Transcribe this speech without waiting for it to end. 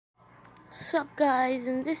Sup guys,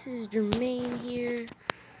 and this is Jermaine here,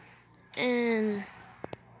 and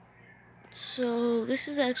so this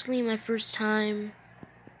is actually my first time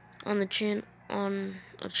on the channel. Well,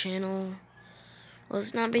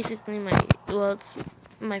 it's not basically it's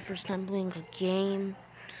my first time playing a game.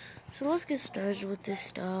 So let's get started with this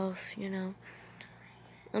stuff, I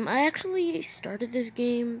actually started this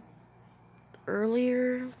game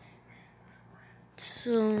earlier,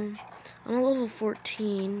 so I'm a level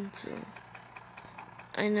 14, so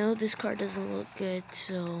I know this car doesn't look good,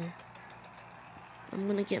 so I'm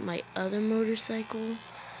gonna get my other motorcycle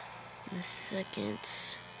in a second.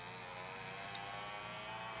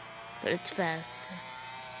 But it's fast,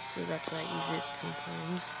 so that's why I use it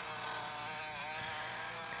sometimes.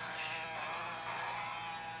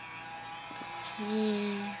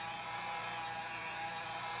 Okay.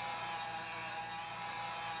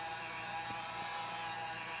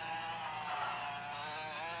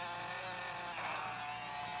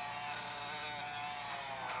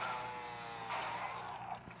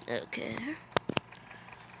 Okay.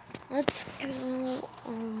 Let's go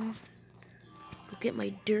get my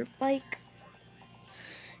dirt bike.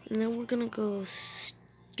 And then we're gonna go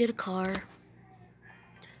get a car.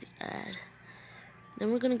 The ad.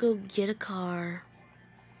 Then we're gonna go get a car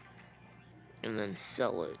and then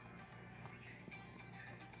sell it.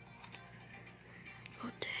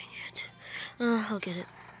 Oh dang it! I'll get it.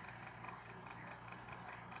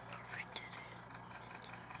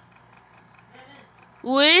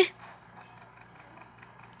 Wait.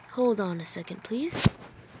 Hold on a second, please.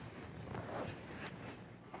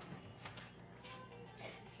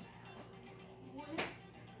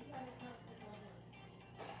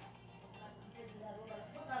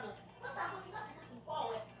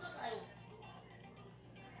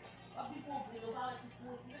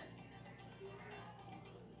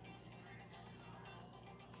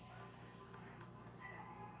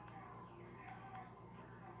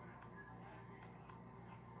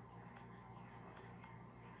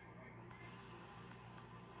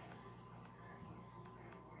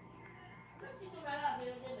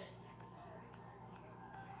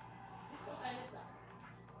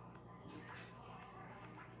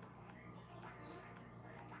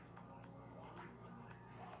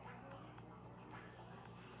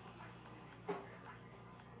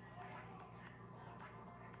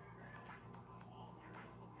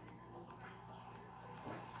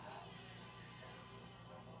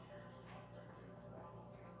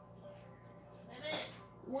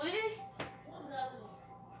 What?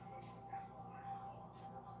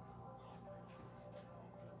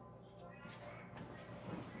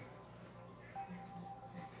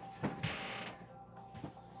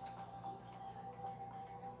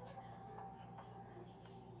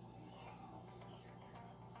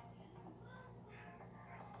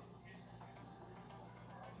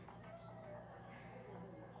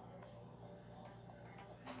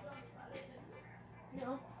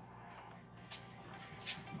 No.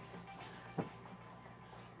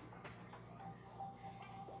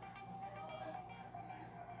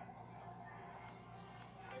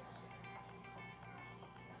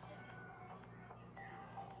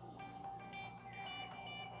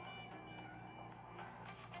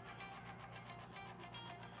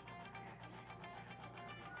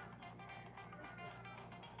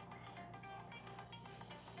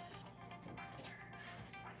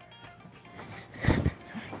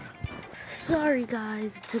 Sorry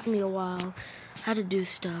guys, it took me a while. Had to do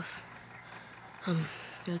stuff.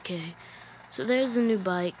 Okay. So there's the new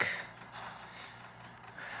bike.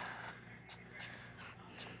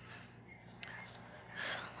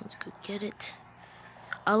 Let's go get it.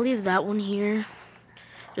 I'll leave that one here,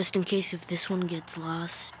 just in case if this one gets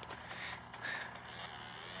lost.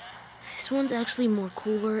 This one's actually more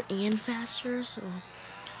cooler and faster, so...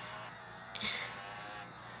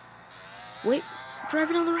 Wait,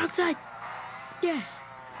 driving on the wrong side! Yeah.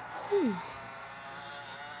 Whew.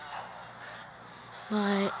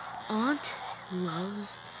 My aunt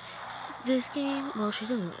loves this game. Well, she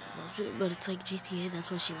doesn't love it, but it's like GTA, that's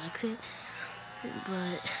why she likes it.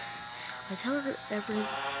 But I tell her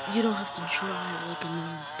you don't have to drive like a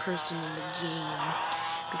normal person in the game.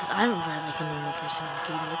 Because I don't drive like a normal person in the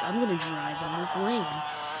game. Like, I'm gonna drive on this lane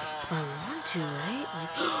if I want to, right? Like,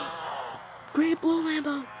 great blue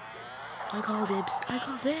Lambo! I call dibs. I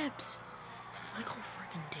call dibs. I call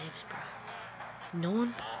freaking dibs, bro. No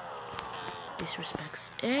one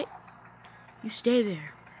disrespects. Hey, you stay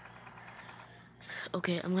there.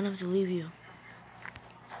 Okay, I'm gonna have to leave you.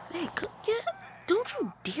 Hey, don't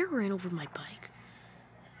you dare run over my bike.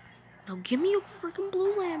 Now give me a freaking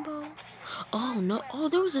blue Lambo. Oh no! Oh,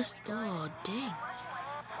 there was this. Oh dang!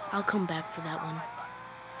 I'll come back for that one.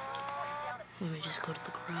 Let me just go to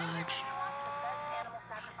the garage.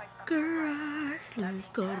 Let me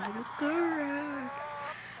go to the garage.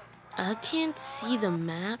 I can't see the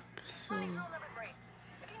map, so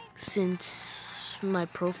since my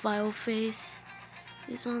profile face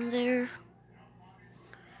is on there,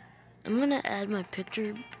 I'm gonna add my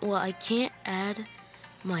picture. Well, I can't add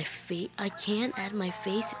my face.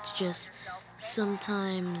 It's just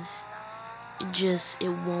sometimes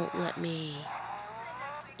it won't let me.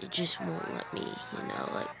 It just won't let me, you know,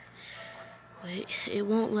 like, wait, it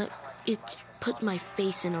won't let, it put my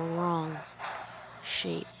face in a wrong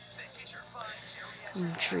shape.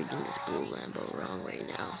 I'm treating this blue Lambo wrong right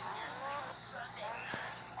now.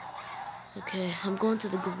 Okay, I'm going to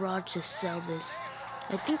the garage to sell this.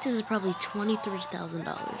 I think this is probably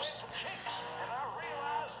 $23,000.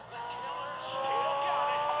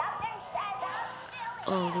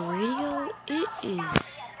 Oh, the radio, it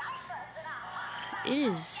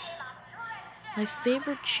is, my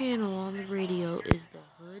favorite channel on the radio is The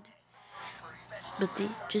Hood, but they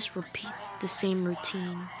just repeat the same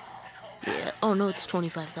routine. Yeah, oh no, it's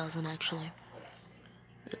 25,000 actually.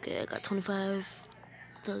 Okay, I got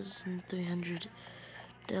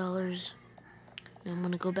 $25,300. Now I'm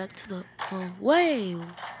gonna go back to the, oh, wait.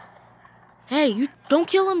 Hey, you, don't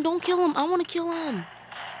kill him, I wanna kill him.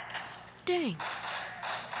 Dang.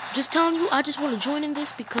 Just telling you, I just wanna join in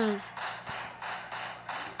this because,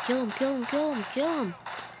 kill him.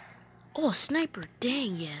 Oh, a sniper,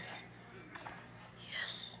 dang, yes.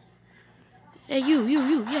 Yes. Hey, you,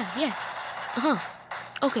 yeah.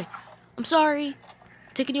 Okay, I'm sorry.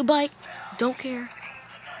 Taking your bike, don't care.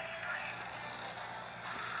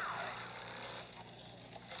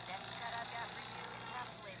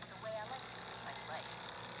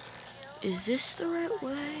 Is this the right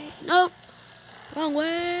way? Nope, wrong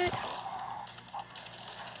way.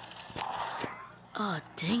 Oh,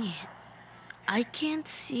 dang it. I can't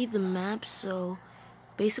see the map, so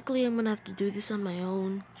basically I'm gonna have to do this on my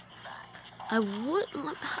own. I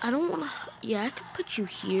don't wanna, yeah, I could put you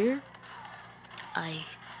here, I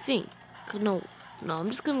think. No, I'm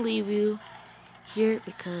just gonna leave you here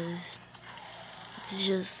because it's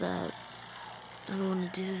just that I don't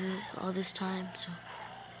wanna do this all this time, so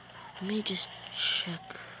I may just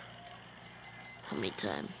check how many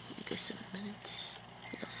time. I guess 7 minutes.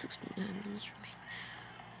 We got 69 minutes remaining.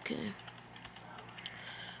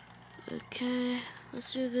 Okay,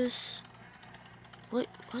 let's do this.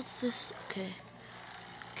 What's this? Okay,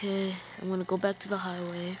 I'm gonna go back to the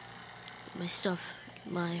highway. My stuff,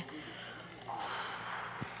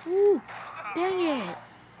 Ooh, dang it,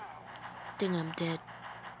 I'm dead.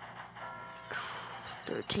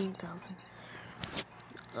 13,000.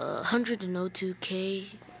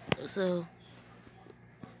 102K. So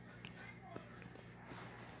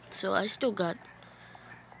I still got.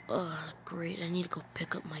 Oh, great! I need to go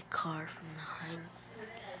pick up my car from the highway.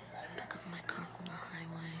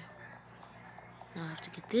 Now I have to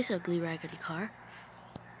get this ugly, raggedy car.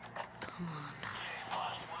 Come on.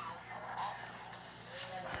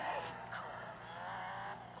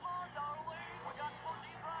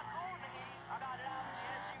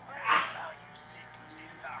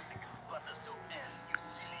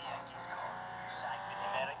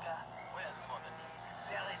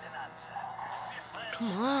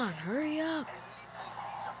 Come on, hurry up.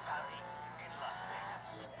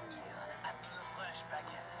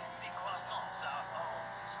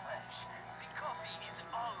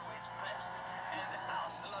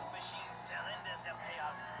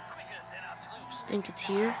 I think it's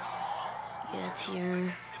here. Yeah, it's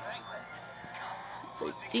here.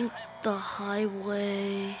 I think the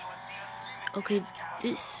highway. Okay,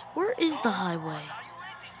 where is the highway?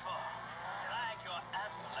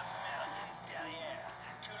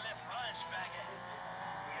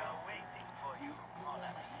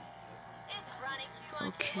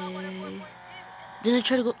 Okay. Then I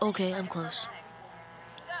try to go. Okay, I'm close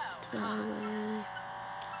to the highway.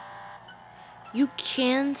 You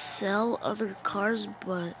can sell other cars,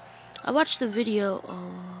 but I watched the video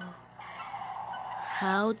of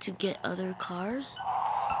how to get other cars,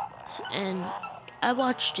 and I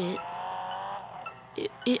watched it.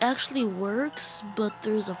 It actually works, but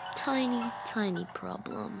there's a tiny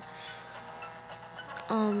problem.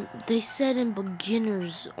 They said in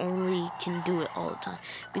beginners only can do it all the time,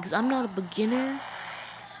 because I'm not a beginner,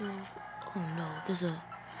 so, oh no,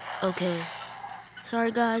 okay,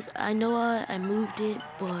 sorry guys, I know I moved it,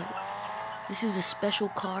 but this is a special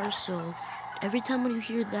car, so every time when you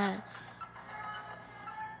hear that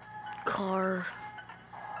car,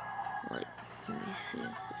 like, let me see,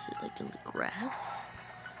 is it like in the grass?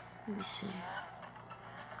 Let me see.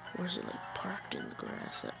 Or is it like parked in the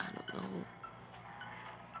grass? I don't know.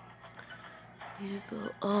 Need to go.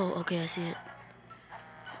 Oh, okay, I see it.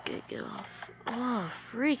 Okay, get off. Oh,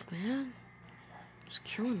 freak, man. Just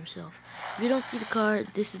killing himself. If you don't see the car,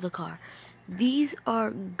 this is the car. These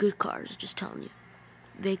are good cars, just telling you.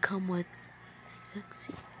 They come with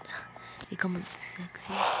sexy. They come with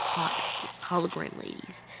sexy, hot hologram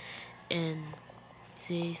ladies. And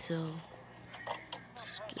see, so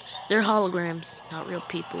they're holograms, not real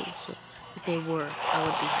people. So if they were, I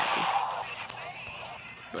would be happy.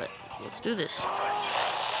 But let's do this.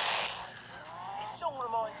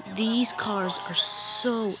 These cars are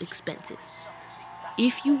so expensive.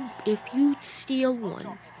 If you steal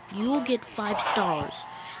one, you will get 5 stars.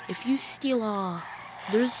 If you steal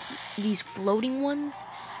there's these floating ones.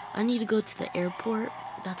 I need to go to the airport.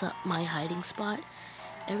 That's my hiding spot.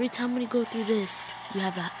 Every time when you go through this, you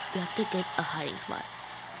have to get a hiding spot.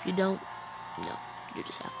 If you don't, no, you're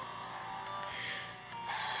just out.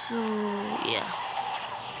 So yeah,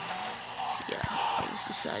 I was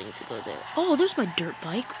deciding to go there. Oh, there's my dirt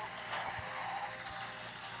bike.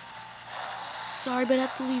 Sorry, but I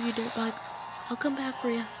have to leave you, dirt bike. I'll come back for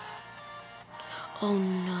you. Oh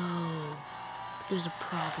no, there's a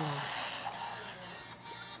problem.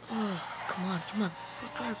 Oh, come on.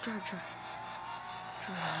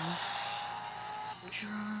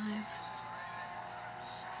 Drive.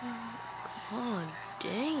 Oh, come on,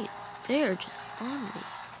 dang it. They're just on me.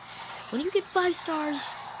 When you get 5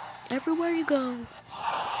 stars, everywhere you go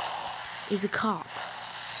is a cop.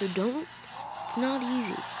 So it's not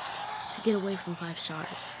easy to get away from 5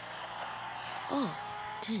 stars. Oh,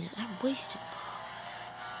 dang it, I wasted.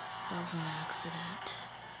 That was an accident.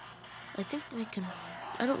 I think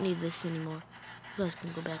I don't need this anymore. You guys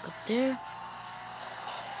can go back up there.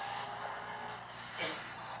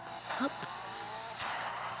 Up.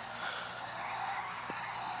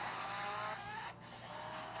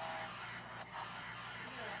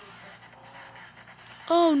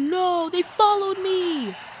 Oh no, they followed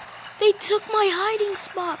me. They took my hiding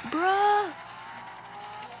spot, bruh.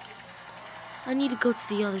 I need to go to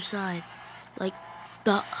the other side.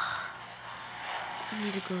 I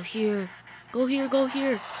need to go here. Go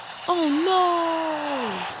here. Oh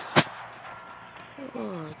no!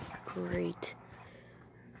 Oh, great.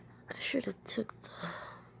 I should have took the...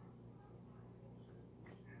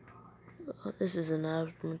 Oh, this is an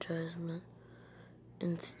advertisement.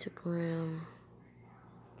 Instagram.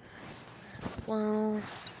 Well,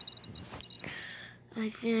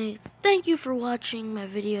 thank you for watching my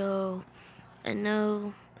video. I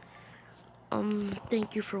know,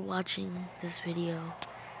 thank you for watching this video.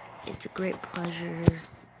 It's a great pleasure.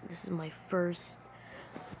 This is my first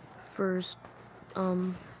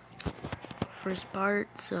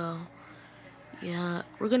part, so yeah,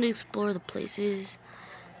 we're gonna explore the places.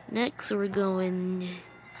 Next, we're going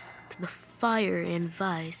to the Fire and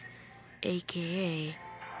Vice, aka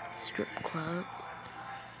strip club.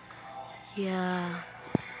 Yeah.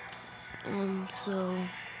 So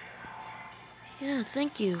yeah,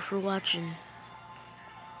 thank you for watching.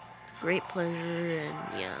 It's a great pleasure,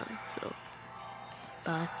 and yeah, so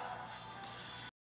bye.